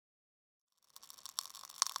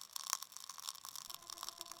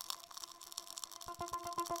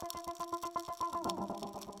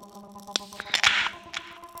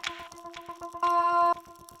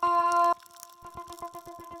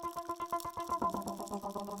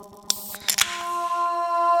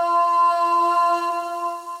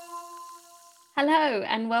Hello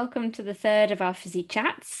and welcome to the third of our Fizzy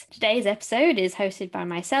chats. Today's episode is hosted by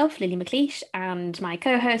myself, Lily McLeish, and my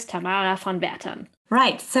co-host Tamara van Berton.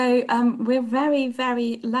 Right, so we're very,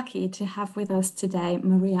 very lucky to have with us today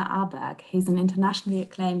Maria Aberg, who's an internationally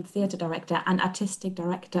acclaimed theatre director and artistic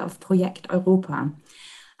director of Project Europa.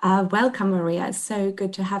 Welcome, Maria. It's so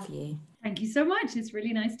good to have you. Thank you so much. It's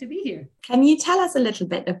really nice to be here. Can you tell us a little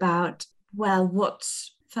bit about, what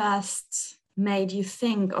first made you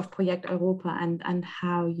think of Project Europa and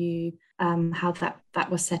how that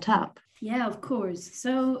was set up? Yeah, of course.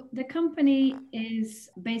 So the company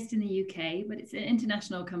is based in the UK, but it's an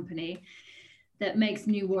international company that makes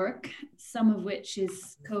new work, some of which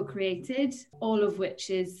is co-created, all of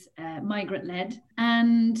which is migrant-led,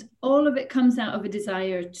 and all of it comes out of a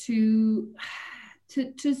desire to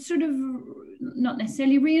sort of not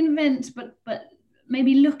necessarily reinvent, but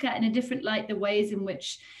maybe look at in a different light the ways in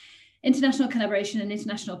which international collaboration and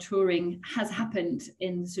international touring has happened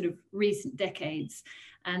in sort of recent decades,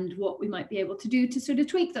 and what we might be able to do to sort of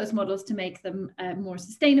tweak those models to make them more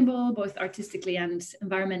sustainable, both artistically and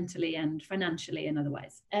environmentally and financially and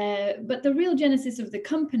otherwise. But the real genesis of the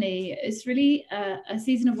company is really a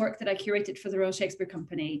season of work that I curated for the Royal Shakespeare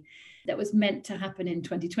Company that was meant to happen in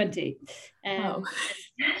 2020.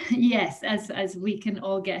 Yes, as we can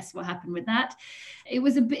all guess what happened with that. It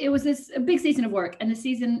was a big season of work, and the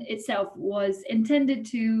season itself was intended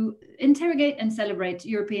to interrogate and celebrate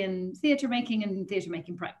European theatre making and theatre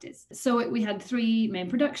making practice. So we had 3 main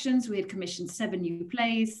productions. We had commissioned 7 new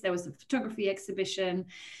plays. There was a photography exhibition.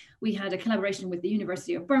 We had a collaboration with the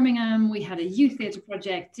University of Birmingham. We had a youth theatre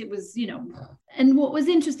project. It was, and what was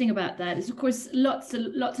interesting about that is, of course, lots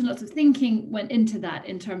and lots of thinking went into that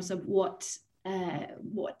in terms of what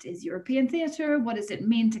is European theatre? What does it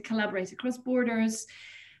mean to collaborate across borders?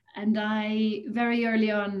 And I, very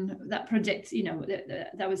early on, that project,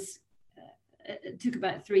 that was, it took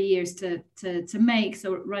about 3 years to make.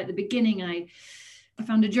 So right at the beginning, I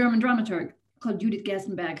found a German dramaturg called Judith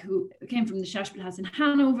Gerstenberg, who came from the Schauspielhaus in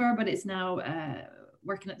Hanover, but is now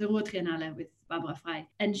working at the Ruhr Triennale with Barbara Frey.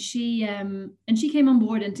 And she came on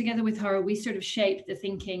board, and together with her, we sort of shaped the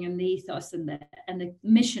thinking and the ethos and the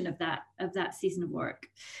mission of that season of work.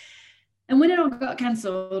 And when it all got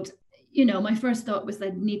cancelled, my first thought was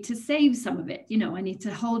I need to save some of it. I need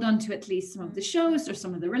to hold on to at least some of the shows or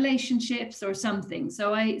some of the relationships or something.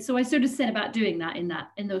 So I sort of set about doing that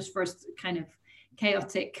in those first kind of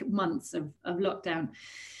chaotic months of lockdown.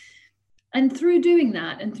 And through doing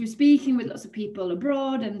that, and through speaking with lots of people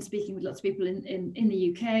abroad and speaking with lots of people in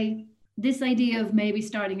the UK, this idea of maybe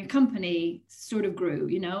starting a company sort of grew,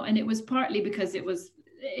 and it was partly because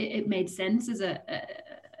it made sense as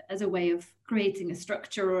a way of creating a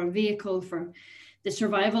structure or a vehicle for the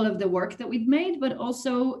survival of the work that we'd made, but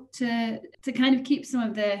also to kind of keep some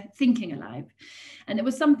of the thinking alive. And it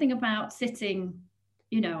was something about sitting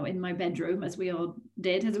in my bedroom, as we all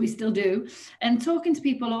did, as we still do, and talking to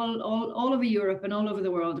people all over Europe and all over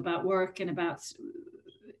the world about work and about,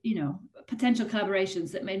 potential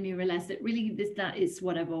collaborations that made me realize that really that is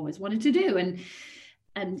what I've always wanted to do. And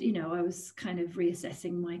I was kind of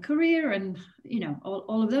reassessing my career and,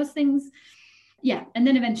 all of those things. Yeah. And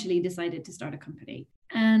then eventually decided to start a company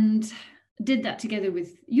and did that together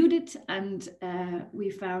with Judith, and we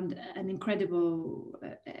found an incredible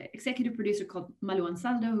executive producer called Malu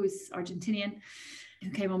Ansaldo, who's Argentinian, who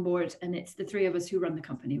came on board, and it's the 3 of us who run the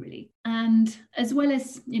company really. And as well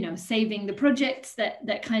as, saving the projects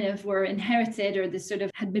that kind of were inherited or this sort of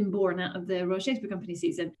had been born out of the Royal Shakespeare Company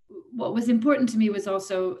season, what was important to me was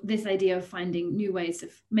also this idea of finding new ways of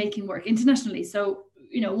making work internationally. So,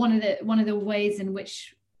 one of the ways in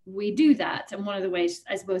which we do that, and one of the ways,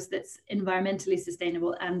 I suppose, that's environmentally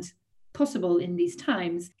sustainable and possible in these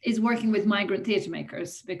times, is working with migrant theatre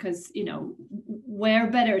makers, because where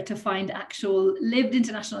better to find actual lived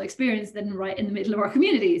international experience than right in the middle of our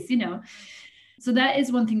communities. So that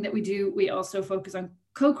is one thing that we do. We also focus on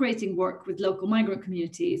co-creating work with local migrant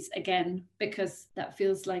communities, again, because that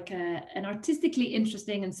feels like an artistically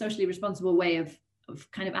interesting and socially responsible way of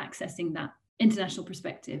kind of accessing that international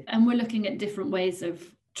perspective. And we're looking at different ways of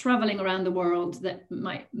traveling around the world that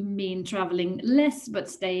might mean traveling less, but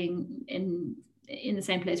staying in the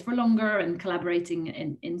same place for longer and collaborating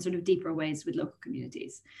in sort of deeper ways with local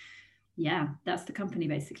communities. Yeah, that's the company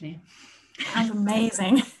basically. That's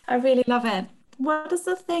amazing. I really love it. What is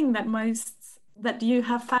the thing that you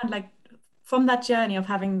have found, like, from that journey of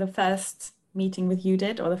having the first meeting with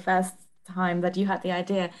Judith or the first time that you had the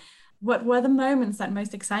idea, what were the moments that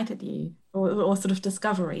most excited you, or sort of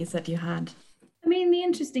discoveries that you had? I mean, the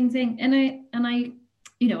interesting thing, and I, I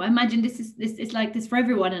imagine this is like this for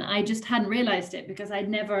everyone, and I just hadn't realized it because I'd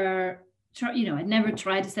never I'd never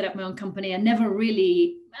tried to set up my own company. I never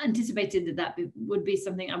really anticipated that would be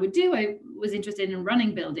something I would do. I was interested in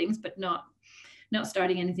running buildings, but not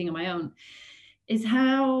starting anything on my own. Is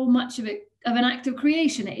how much of an act of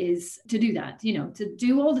creation it is to do that, to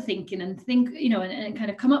do all the thinking and think, and kind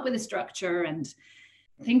of come up with a structure and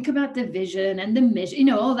think about the vision and the mission,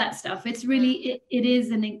 all that stuff. It's really, it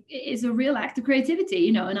is a real act of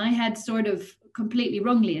creativity, and I had sort of completely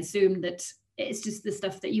wrongly assumed that it's just the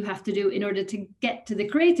stuff that you have to do in order to get to the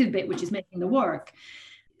creative bit, which is making the work.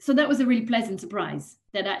 So that was a really pleasant surprise,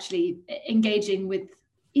 that actually engaging with,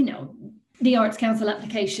 the Arts Council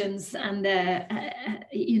applications and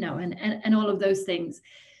and all of those things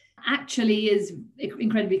actually is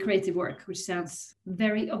incredibly creative work, which sounds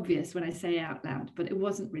very obvious when I say it out loud, but it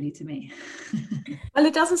wasn't really to me. Well,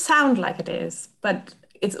 it doesn't sound like it is, but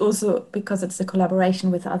it's also because it's a collaboration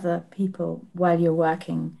with other people while you're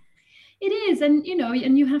working. It is, and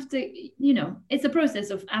and you have to, it's a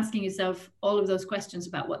process of asking yourself all of those questions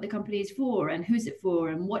about what the company is for and who's it for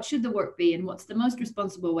and what should the work be and what's the most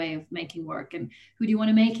responsible way of making work and who do you want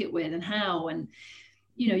to make it with and how. And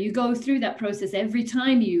you go through that process every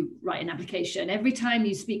time you write an application, every time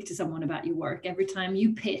you speak to someone about your work, every time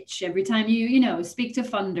you pitch, every time you speak to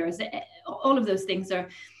funders. All of those things are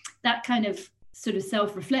that kind of sort of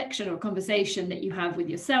self-reflection or conversation that you have with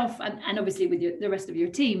yourself and obviously with the rest of your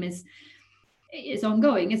team is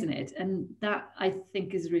ongoing, isn't it? And that, I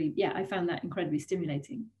think, is really, I found that incredibly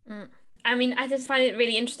stimulating. I mean, I just find it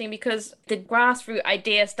really interesting because the grassroots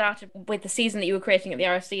idea started with the season that you were creating at the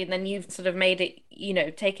RSC, and then you've sort of made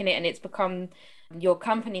it, taken it, and it's become your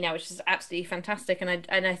company now, which is absolutely fantastic. And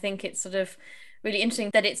I think it's sort of really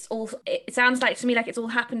interesting that it sounds like to me like it's all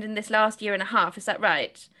happened in this last year and a half. Is that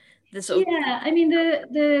right? I mean,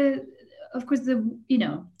 of course,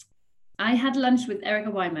 I had lunch with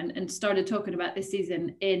Erica Wyman and started talking about this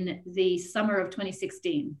season in the summer of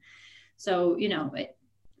 2016. So,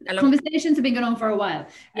 conversations have been going on for a while.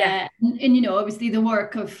 Yeah. And obviously the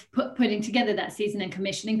work of putting together that season and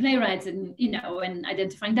commissioning playwrights and, and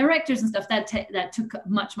identifying directors and stuff, that took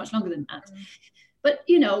much, much longer than that. But,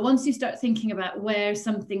 once you start thinking about where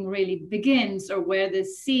something really begins or where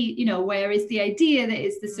where is the idea that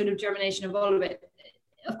is the sort of germination of all of it,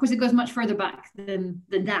 of course, it goes much further back than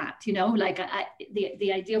that, like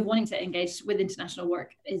the idea of wanting to engage with international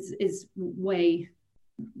work is way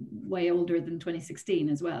older than 2016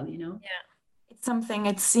 as well, Yeah. It's something,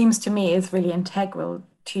 it seems to me, is really integral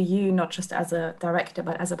to you, not just as a director,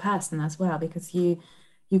 but as a person as well, because you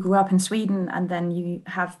grew up in Sweden and then you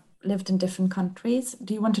have lived in different countries.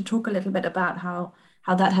 Do you want to talk a little bit about how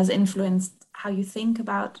that has influenced how you think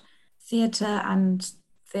about theatre and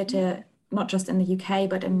theatre, not just in the UK,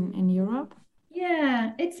 but in Europe?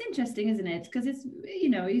 Yeah, it's interesting, isn't it? Because it's,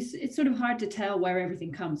 it's sort of hard to tell where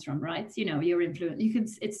everything comes from, right? Your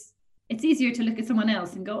influence, it's easier to look at someone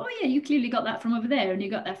else and go, oh yeah, you clearly got that from over there and you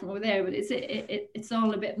got that from over there. But it's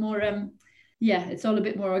all a bit more, it's all a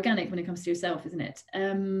bit more organic when it comes to yourself, isn't it?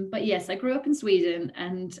 But yes, I grew up in Sweden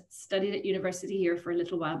and studied at university here for a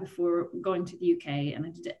little while before going to the UK, and I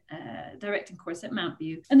did a directing course at Mount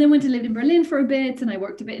View, and then went to live in Berlin for a bit, and I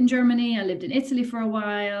worked a bit in Germany. I lived in Italy for a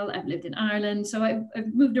while. I've lived in Ireland, so I've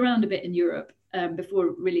moved around a bit in Europe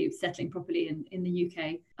before really settling properly in the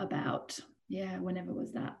UK about, whenever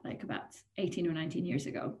was that? Like about 18 or 19 years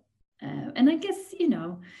ago. And I guess,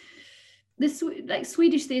 this like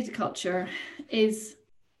Swedish theatre culture is,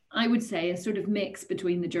 I would say, a sort of mix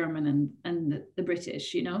between the German and the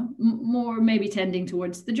British, more maybe tending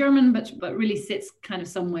towards the German, but really sits kind of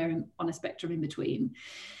somewhere on a spectrum in between.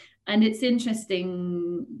 And it's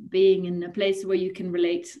interesting being in a place where you can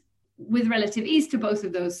relate with relative ease to both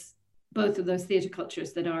of those theatre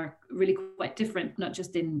cultures that are really quite different, not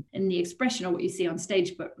just in the expression or what you see on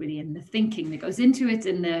stage, but really in the thinking that goes into it,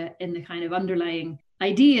 in the kind of underlying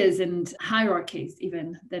ideas and hierarchies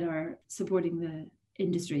even that are supporting the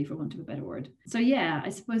industry, for want of a better word. So I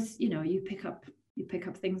suppose you pick up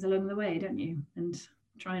things along the way, don't you, and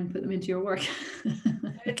try and put them into your work.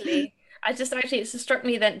 Totally. It just struck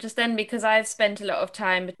me then because I've spent a lot of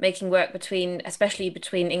time making work especially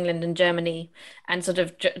between England and Germany, and sort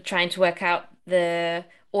of trying to work out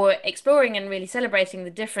or exploring and really celebrating the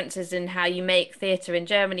differences in how you make theatre in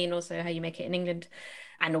Germany and also how you make it in England,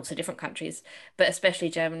 and also different countries, but especially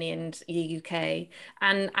Germany and the UK.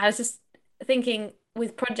 And I was just thinking,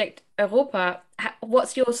 with Project Europa,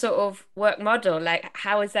 what's your sort of work model? Like,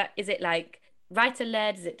 how is that? Is it like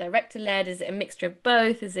writer-led? Is it director-led? Is it a mixture of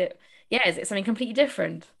both? Is it something completely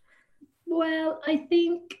different? Well, I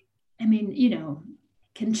think, I mean,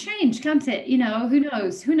 can change, can't it? Who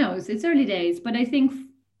knows? Who knows? It's early days, but I think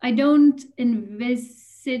I don't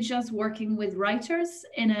envisage us working with writers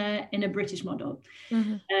in a British model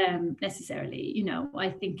necessarily. I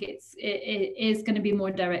think it is going to be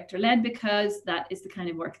more director led because that is the kind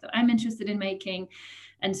of work that I'm interested in making.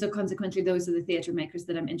 And so consequently, those are the theatre makers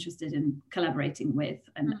that I'm interested in collaborating with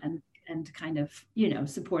and kind of,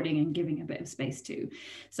 supporting and giving a bit of space to.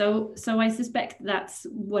 So I suspect that's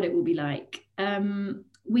what it will be like.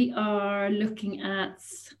 We are looking at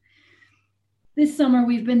this summer,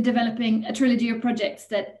 we've been developing a trilogy of projects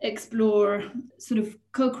that explore sort of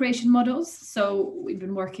co-creation models. So we've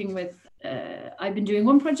been working with, I've been doing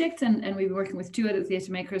one project and we've been working with two other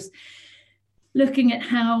theatre makers, looking at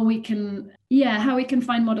how we can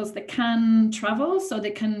find models that can travel, so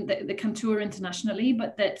they can tour internationally,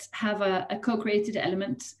 but that have a co-created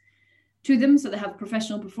element to them. So they have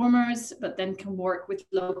professional performers, but then can work with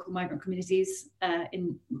local migrant communities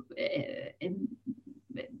in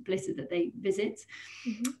places that they visit.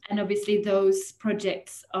 And obviously those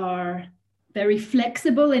projects are very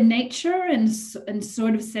flexible in nature and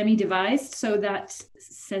sort of semi-devised, so that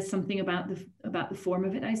says something about the form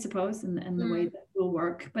of it, I suppose, and the way that will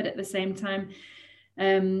work. But at the same time,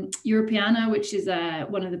 Europeana, which is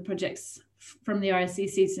one of the projects from the RSC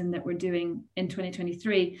season that we're doing in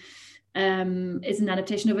 2023, is an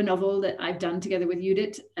adaptation of a novel that I've done together with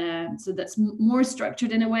Judith. So that's more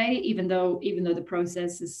structured in a way, even though the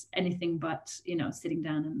process is anything but, sitting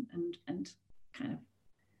down and kind of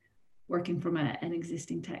working from an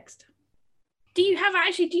existing text. Do you have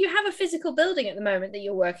a physical building at the moment that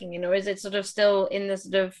you're working in, or is it sort of still in the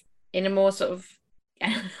sort of in a more sort of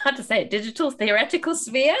how to say it, digital theoretical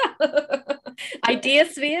sphere, idea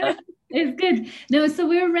sphere? It's good. No, so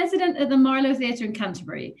we're a resident at the Marlow Theatre in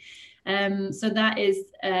Canterbury. So that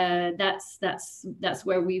is that's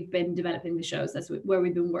where we've been developing the shows. That's where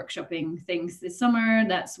we've been workshopping things this summer.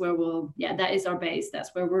 That's where that is our base.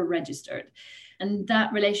 That's where we're registered. And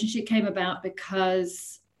that relationship came about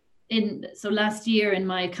because last year in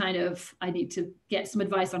my kind of, I need to get some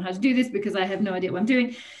advice on how to do this because I have no idea what I'm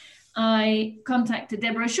doing. I contacted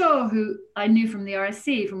Deborah Shaw, who I knew from the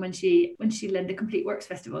RSC from when she led the Complete Works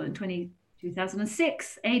Festival in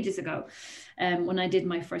 2006, ages ago, when I did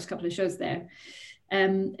my first couple of shows there.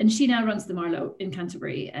 And she now runs the Marlow in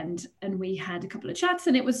Canterbury, and we had a couple of chats,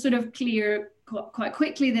 and it was sort of clear quite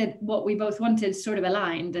quickly that what we both wanted sort of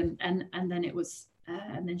aligned, and then it was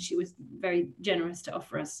and then she was very generous to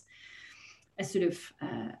offer us a sort of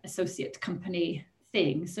associate company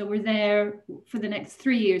thing. So we're there for the next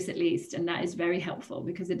 3 years at least, and that is very helpful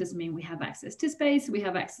because it doesn't mean we have access to space, we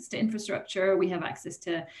have access to infrastructure, we have access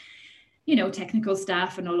to technical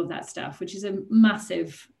staff and all of that stuff, which is a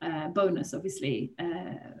massive bonus, obviously,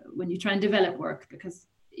 when you try and develop work, because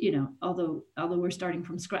although we're starting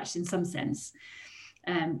from scratch in some sense,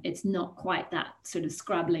 it's not quite that sort of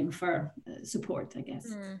scrabbling for support, I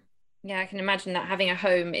guess. Yeah, I can imagine that having a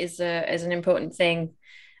home is an important thing,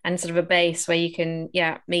 and sort of a base where you can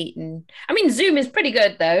meet. And I mean, Zoom is pretty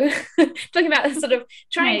good though. Talking about sort of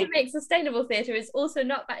trying to make sustainable theatre is also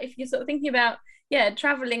not that, if you're sort of thinking about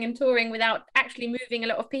traveling and touring without actually moving a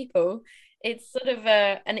lot of people, it's sort of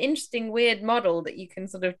an interesting weird model that you can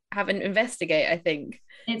sort of have and investigate, I think.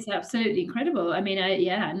 It's absolutely incredible. I mean,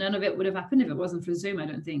 none of it would have happened if it wasn't for Zoom, I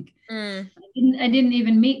don't think. I didn't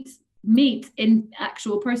even meet in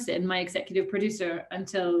actual person my executive producer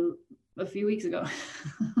until a few weeks ago.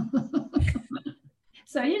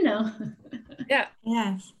 So yeah.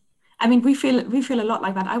 Yes, I mean, we feel a lot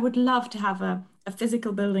like that. I would love to have a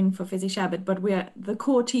physical building for Fizzy Sherbet, but the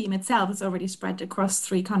core team itself is already spread across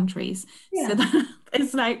 3 countries. So that,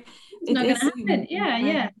 it's like it's not going to happen.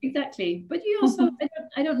 Yeah, exactly. But you also,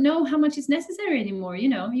 I don't know how much is necessary anymore.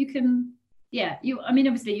 You can, I mean,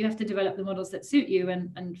 obviously you have to develop the models that suit you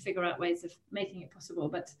and figure out ways of making it possible.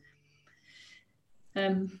 But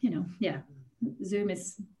Zoom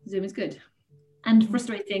is good and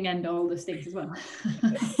frustrating and all those things as well.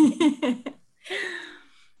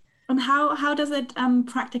 And how does it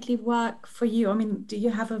practically work for you? I mean, do you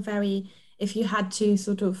have if you had to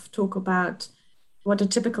sort of talk about what a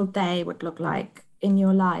typical day would look like in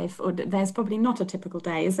your life, or there's probably not a typical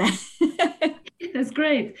day, is there? That's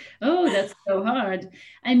great. Oh, that's so hard.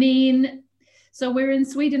 I mean, so we're in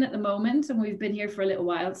Sweden at the moment and we've been here for a little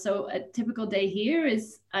while. So a typical day here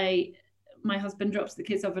is my husband drops the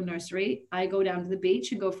kids off at nursery. I go down to the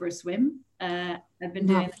beach and go for a swim. I've been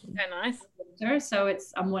doing very nice. So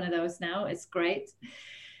I'm one of those now. It's great.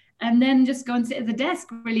 and then just go and sit at the desk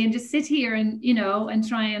really and just sit here and, and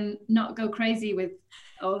try and not go crazy with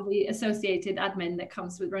all the associated admin that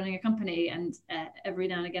comes with running a company, and every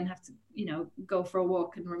now and again have to, go for a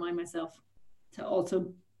walk and remind myself to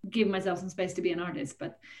also give myself some space to be an artist.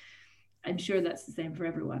 But I'm sure that's the same for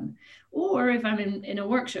everyone. Or if I'm in a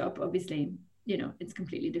workshop, obviously, it's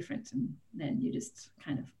completely different. And then you just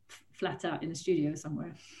kind of flat out in a studio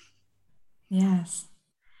somewhere. Yes.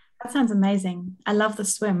 That sounds amazing. I love the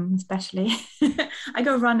swim, especially. I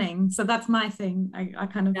go running, so that's my thing. I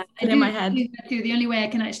kind of I in my head. do that too. The only way I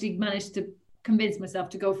can actually manage to convince myself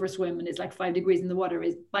to go for a swim and it's like 5 degrees in the water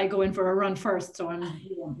is by going for a run first. So I'm,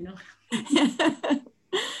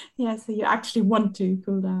 Yeah, so you actually want to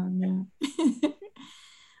cool down. Yeah.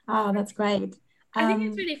 Oh, that's great. I think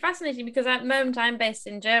it's Um, really fascinating because at the moment I'm based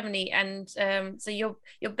in Germany, and so you're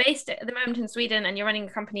based at the moment in Sweden, and you're running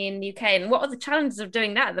a company in the UK. And what are the challenges of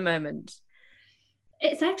doing that at the moment?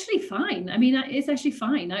 It's actually fine. I mean, it's actually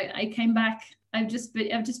fine. I came back. I've just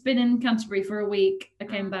been in Canterbury for a week. I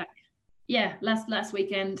came back, yeah, last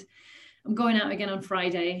weekend. I'm going out again on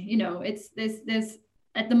Friday. It's there's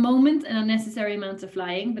at the moment an unnecessary amount of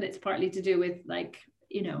flying, but it's partly to do with like,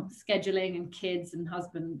 scheduling and kids and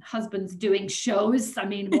husbands doing shows. I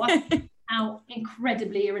mean, what how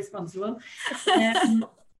incredibly irresponsible.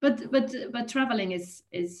 But traveling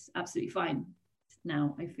is absolutely fine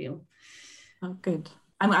now, I feel. oh, good.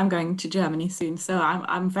 I'm going to Germany soon, so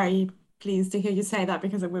I'm very pleased to hear you say that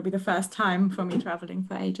because it will be the first time for me traveling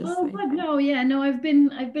for ages. Oh, So, but no, yeah, no, I've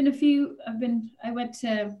been a few, I went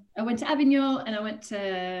to Avignon and I went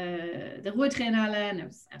to the Rue Triennale, and it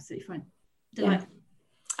was absolutely fine. yeah. Delightful.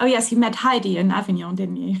 Oh yes, you met Heidi in Avignon,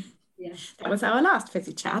 didn't you? Yes. That was our last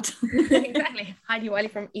Fizzy chat. Exactly. Heidi Wiley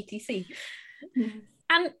from ETC.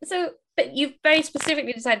 And so, but you've very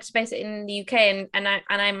specifically decided to base it in the UK, and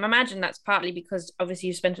I imagine that's partly because obviously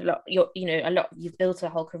you've spent a lot, you've built a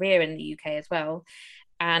whole career in the UK as well.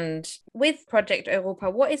 And with Project Europa,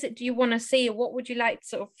 what is it do you want to see? What would you like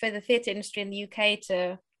sort of for the theatre industry in the UK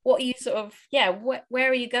to, what are you sort of, yeah, where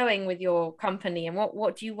are you going with your company, and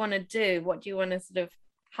what do you want to do? What do you want to sort of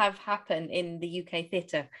have happen in the UK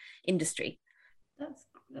theatre industry?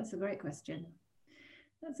 That's a great question.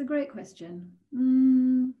 That's a great question.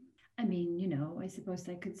 I mean, I suppose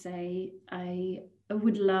I could say I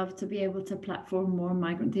would love to be able to platform more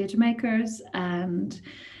migrant theatre makers, and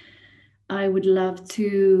I would love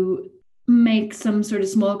to make some sort of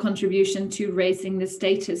small contribution to raising the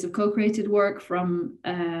status of co-created work from,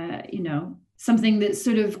 something that's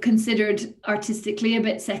sort of considered artistically a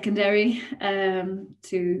bit secondary,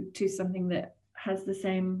 to something that has the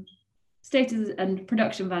same status and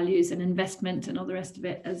production values and investment and all the rest of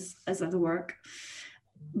it as other work.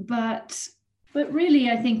 But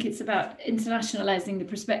really, I think it's about internationalizing the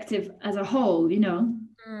perspective as a whole,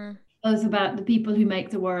 both about the people who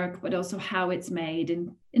make the work, but also how it's made,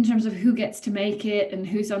 and in terms of who gets to make it and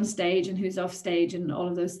who's on stage and who's off stage and all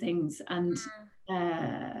of those things. And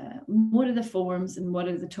what are the forms and what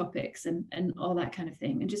are the topics and all that kind of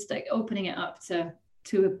thing. And just like opening it up to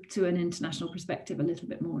an international perspective a little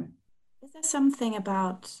bit more. Is there something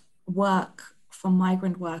about work for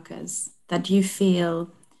migrant workers that you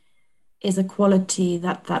feel is a quality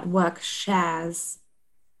that work shares,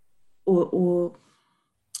 or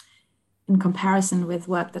in comparison with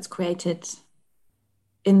work that's created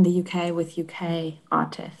in the UK with UK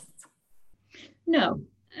artists? No.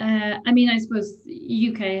 I mean, I suppose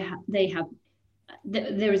UK, they have,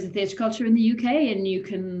 there is a theatre culture in the UK, and you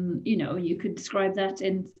could describe that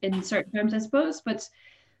in certain terms, I suppose. But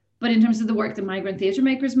in terms of the work that migrant theatre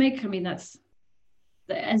makers make, I mean, that's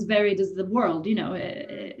as varied as the world.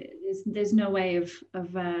 There's no way of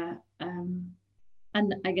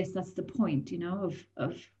and I guess that's the point,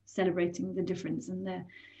 of celebrating the difference and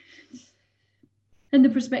the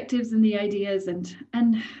perspectives and the ideas, and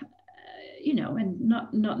and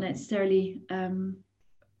not necessarily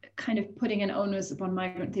kind of putting an onus upon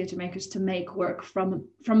migrant theatre makers to make work from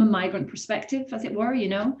a migrant perspective, as it were,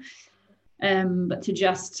 but to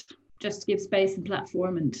just give space and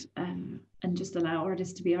platform, and just allow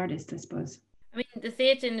artists to be artists, I suppose. I mean, the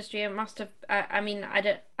theatre industry, it must have. I mean, I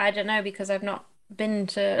don't know because I've not been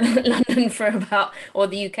to London for about, or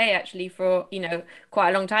the UK actually for, quite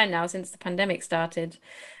a long time now since the pandemic started,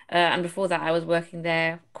 and before that I was working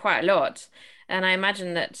there quite a lot, and I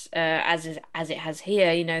imagine that as it has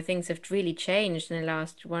here, things have really changed in the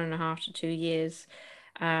last 1.5 to 2 years,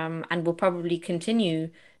 and will probably continue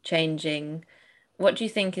changing. What do you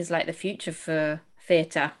think is like the future for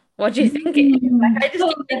theatre? What do you think it is? Like, I just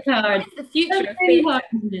Oh, keep that's thinking, what hard. is the future That's of really theatre? hard,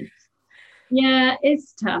 isn't it? Yeah,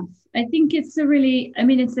 it's tough. I think it's a really, I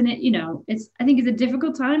mean, it's an, you know, it's, I think it's a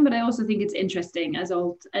difficult time, but I also think it's interesting as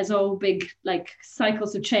all big like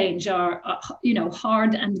cycles of change are, you know,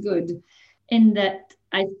 hard and good in that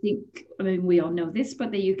I think, I mean, we all know this,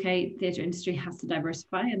 but the UK theatre industry has to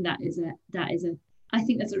diversify. And I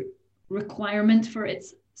think that's a requirement for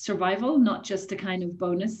its survival, not just a kind of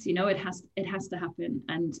bonus. You know, it has to happen,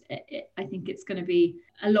 and I think it's going to be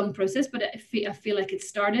a long process, but I feel like it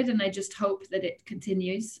started, and I just hope that it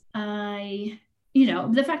continues. You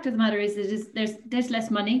know, the fact of the matter is that there's less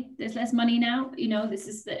money. There's less money now. You know, this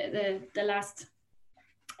is the last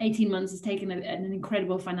 18 months has taken an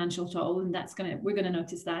incredible financial toll, and we're gonna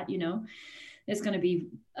notice that. You know, there's going to be,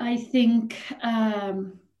 I think,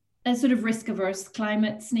 a sort of risk averse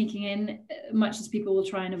climate sneaking in, much as people will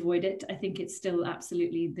try and avoid it. I think it's still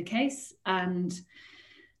absolutely the case. And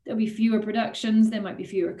there'll be fewer productions, there might be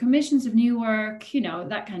fewer commissions of new work, you know,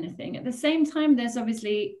 that kind of thing. At the same time, there's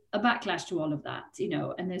obviously a backlash to all of that, you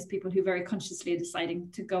know, and there's people who very consciously are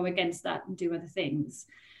deciding to go against that and do other things.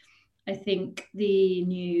 I think the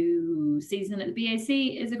new season at the BAC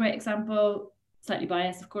is a great example, slightly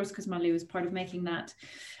biased, of course, because Molly was part of making that.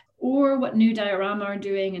 Or what New Diorama are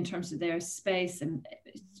doing in terms of their space, and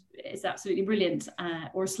it's absolutely brilliant.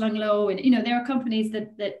 Or Slung Low, and you know, there are companies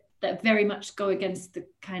that very much go against the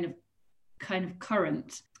kind of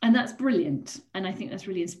current, and that's brilliant. And I think that's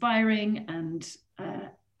really inspiring, and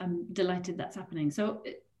I'm delighted that's happening. So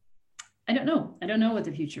I don't know what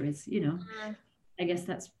the future is. You know, I guess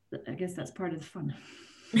that's part of the fun.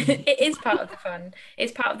 It is part of the fun.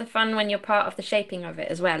 It's part of the fun when you're part of the shaping of it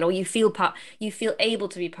as well, or you feel able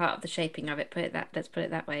to be part of the shaping of it. Let's put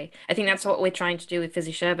it that way. I think that's what we're trying to do with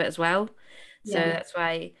Fizzy Sherbet as well. So Yeah. that's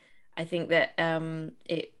why I think that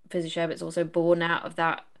Fizzy Sherbet's also born out of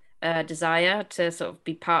that desire to sort of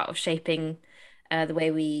be part of shaping the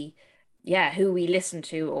way who we listen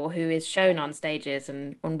to or who is shown on stages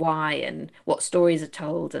and why and what stories are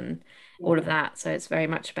told and all of that. So it's very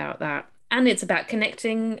much about that. And it's about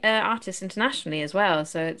connecting artists internationally as well.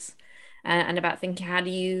 So it's and about thinking how do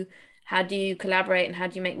you collaborate and how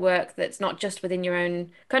do you make work that's not just within your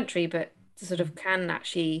own country, but sort of can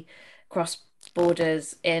actually cross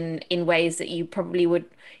borders in ways that you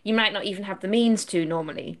might not even have the means to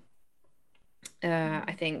normally.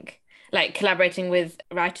 I think like collaborating with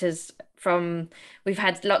writers from we've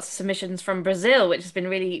had lots of submissions from Brazil, which has been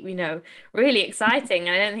really, really exciting.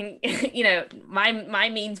 And I don't think, my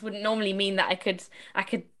means wouldn't normally mean that I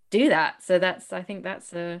could do that. So I think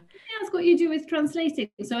that's a Ask what you do with translating.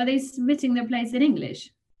 So are they submitting their plays in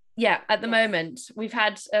English? Yeah, at the moment we've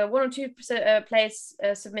had one or two plays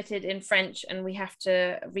submitted in French, and we have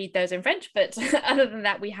to read those in French. But other than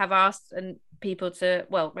that, we have asked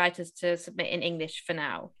writers to submit in English for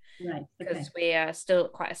now, right? Because we are still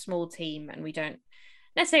quite a small team, and we don't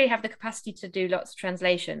necessarily have the capacity to do lots of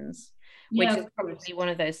translations, which is probably one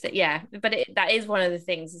of those that, but that is one of the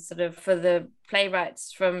things, is sort of for the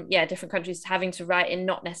playwrights from different countries having to write in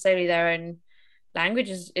not necessarily their own language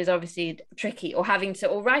is obviously tricky, or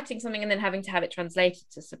writing something and then having to have it translated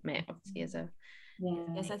to submit obviously is a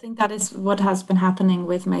Yes, I think that is what has been happening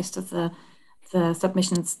with most of the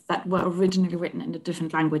submissions that were originally written in a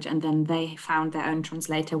different language, and then they found their own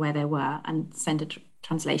translator where they were and sent a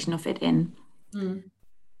translation of it in.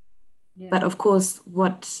 But of course,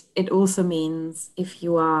 what it also means, if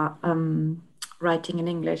you are writing in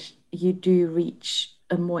English, you do reach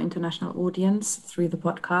a more international audience through the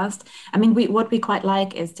podcast. I mean, what we quite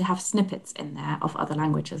like is to have snippets in there of other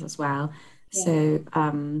languages as well. Yeah. So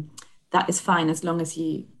that is fine as long as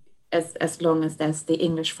as long as there's the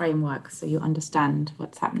English framework, so you understand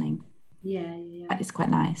what's happening. Yeah. That is quite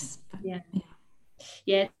nice. But,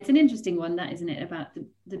 yeah, it's an interesting one, that, isn't it, about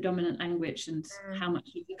the dominant language and how much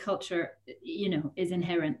of the culture, is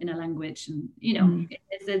inherent in a language, and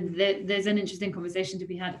there's an interesting conversation to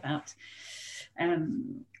be had about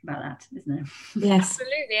that, isn't there? Yes,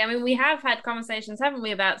 absolutely. I mean, we have had conversations, haven't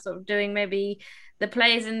we, about sort of doing maybe the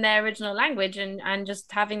plays in their original language and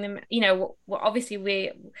just having them, obviously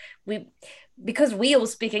we because we all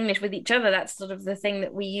speak English with each other, that's sort of the thing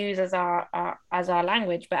that we use as our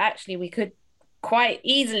language, but actually we could quite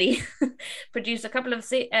easily produce a couple of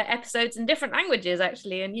episodes in different languages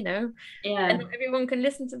actually, and and not everyone can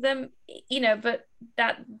listen to them, but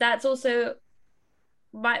that's also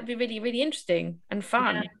might be really, really interesting and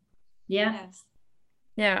fun. Yeah.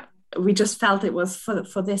 We just felt it was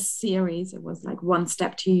for this series, it was like one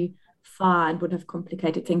step too far and would have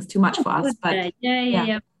complicated things too much for us. But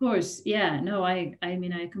yeah, of course. Yeah, no, I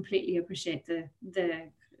mean, I completely appreciate the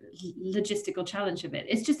logistical challenge of it.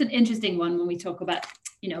 It's just an interesting one when we talk about,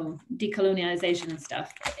 decolonialization and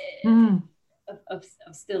stuff. of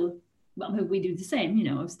still, well, we do the same, you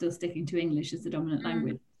know, of still sticking to English as the dominant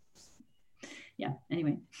language. Yeah,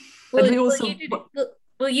 anyway. But we also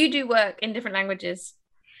will you do work in different languages,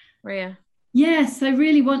 Maria? Yes, I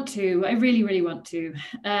really want to. I really, really want to.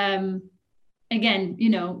 Again, you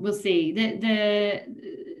know, we'll see. The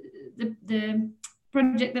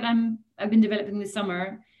project that I've been developing this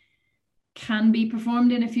summer can be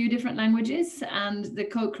performed in a few different languages, and the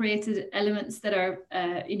co-created elements that are,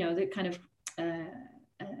 you know, the kind of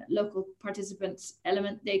local participants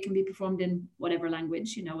element, they can be performed in whatever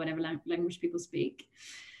language, you know, whatever language people speak,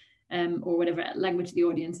 or whatever language the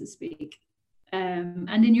audiences speak.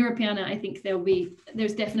 And in Europeana, I think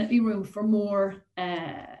there's definitely room for more,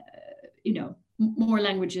 you know, more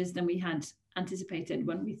languages than we had anticipated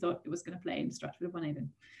when we thought it was going to play in Stratford-upon-Avon.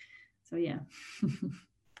 So yeah.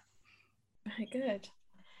 Very good.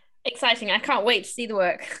 Exciting. I can't wait to see the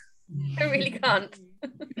work. I really can't.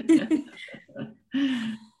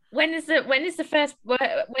 When is it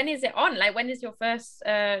on? Like, when is your first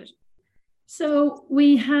So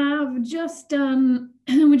we have just done,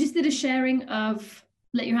 we just did a sharing of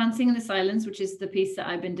Let Your Hand Sing in the Silence, which is the piece that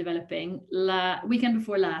I've been developing weekend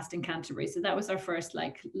before last in Canterbury. So that was our first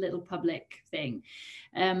like little public thing.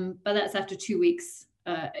 But that's after 2 weeks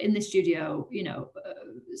in the studio, you know.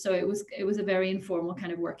 So it was a very informal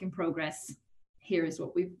kind of work in progress. Here is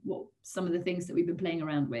what some of the things that we've been playing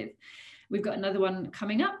around with. We've got another one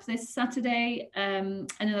coming up this Saturday,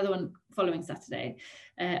 and another one following Saturday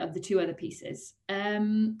of the 2 other pieces.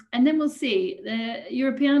 And then we'll see. The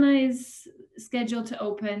Europeana is scheduled to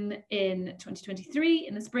open in 2023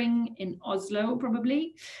 in the spring in Oslo,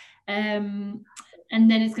 probably. And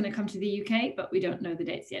then it's going to come to the UK, but we don't know the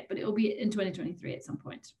dates yet. But it will be in 2023 at some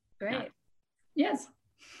point. Great. Yes.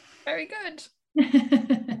 Very good.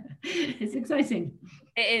 It's exciting.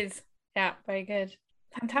 It is. Yeah, very good.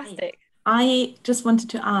 Fantastic. I just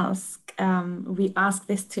wanted to ask, we ask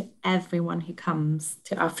this to everyone who comes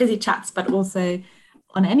to our Fizzy chats, but also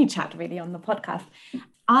on any chat really on the podcast.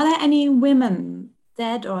 Are there any women,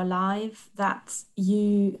 dead or alive, that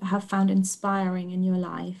you have found inspiring in your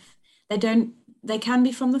life? They can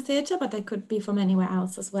be from the theatre, but they could be from anywhere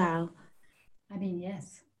else as well. I mean,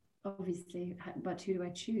 yes, obviously, but who do I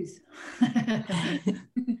choose? Who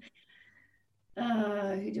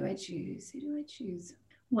do I choose?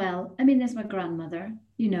 Well, I mean, there's my grandmother,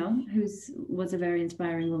 you know, was a very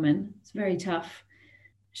inspiring woman. It's very tough.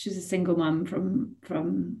 She was a single mum from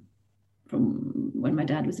when my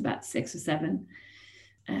dad was about 6 or 7,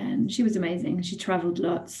 and she was amazing. She traveled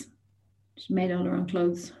lots. She made all her own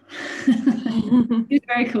clothes. She was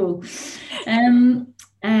very cool. And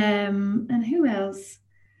who else?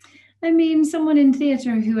 I mean, someone in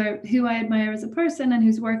theatre who I admire as a person and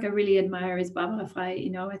whose work I really admire is Barbara Frey. You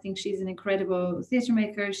know, I think she's an incredible theatre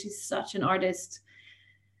maker. She's such an artist.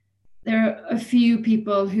 There are a few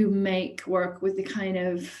people who make work with the kind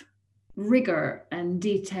of rigor and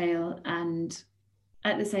detail and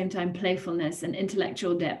at the same time playfulness and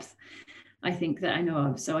intellectual depth, I think, that I know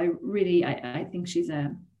of. So I think she's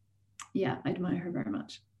I admire her very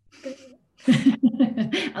much.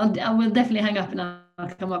 I will definitely hang up and I'll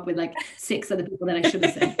come up with like 6 other people that I should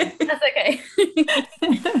have said. That's okay.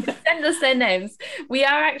 Send us their names.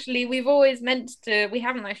 We've always meant to, we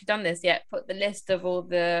haven't actually done this yet, put the list of all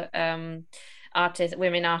the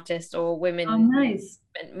women artists or women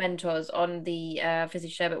mentors on the Fizzy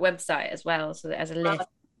Sherbet website as well, so that as a list.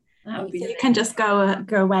 So you can just go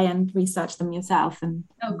away and research them yourself.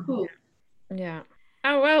 Oh, cool. Yeah.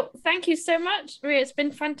 Oh, well, thank you so much, Maria. It's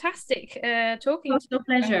been fantastic talking to you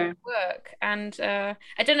about your work. And I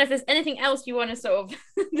don't know if there's anything else you want to sort of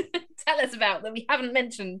tell us about that we haven't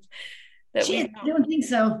mentioned. I don't think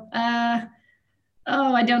so.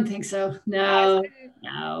 I don't think so. No.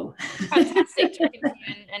 Fantastic talking to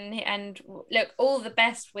you. And look, all the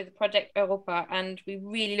best with Project Europa. And we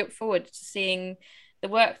really look forward to seeing the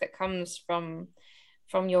work that comes from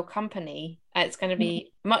your company. It's going to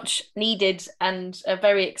be much needed and a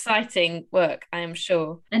very exciting work, I am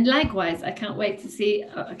sure. And likewise, I can't wait to see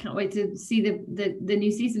the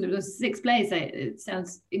new season of those 6 plays. It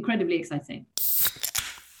sounds incredibly exciting.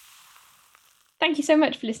 Thank you so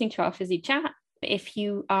much for listening to our Fizzy chat. If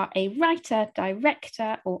you are a writer,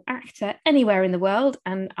 director, or actor anywhere in the world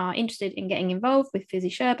and are interested in getting involved with Fizzy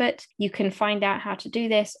Sherbet, you can find out how to do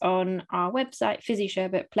this on our website,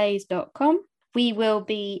 fizzysherbetplays.com. We will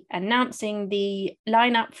be announcing the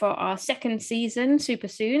lineup for our 2nd season super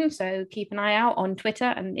soon, so keep an eye out on Twitter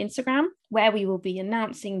and Instagram, where we will be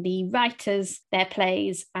announcing the writers, their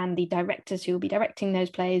plays, and the directors who will be directing those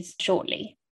plays shortly.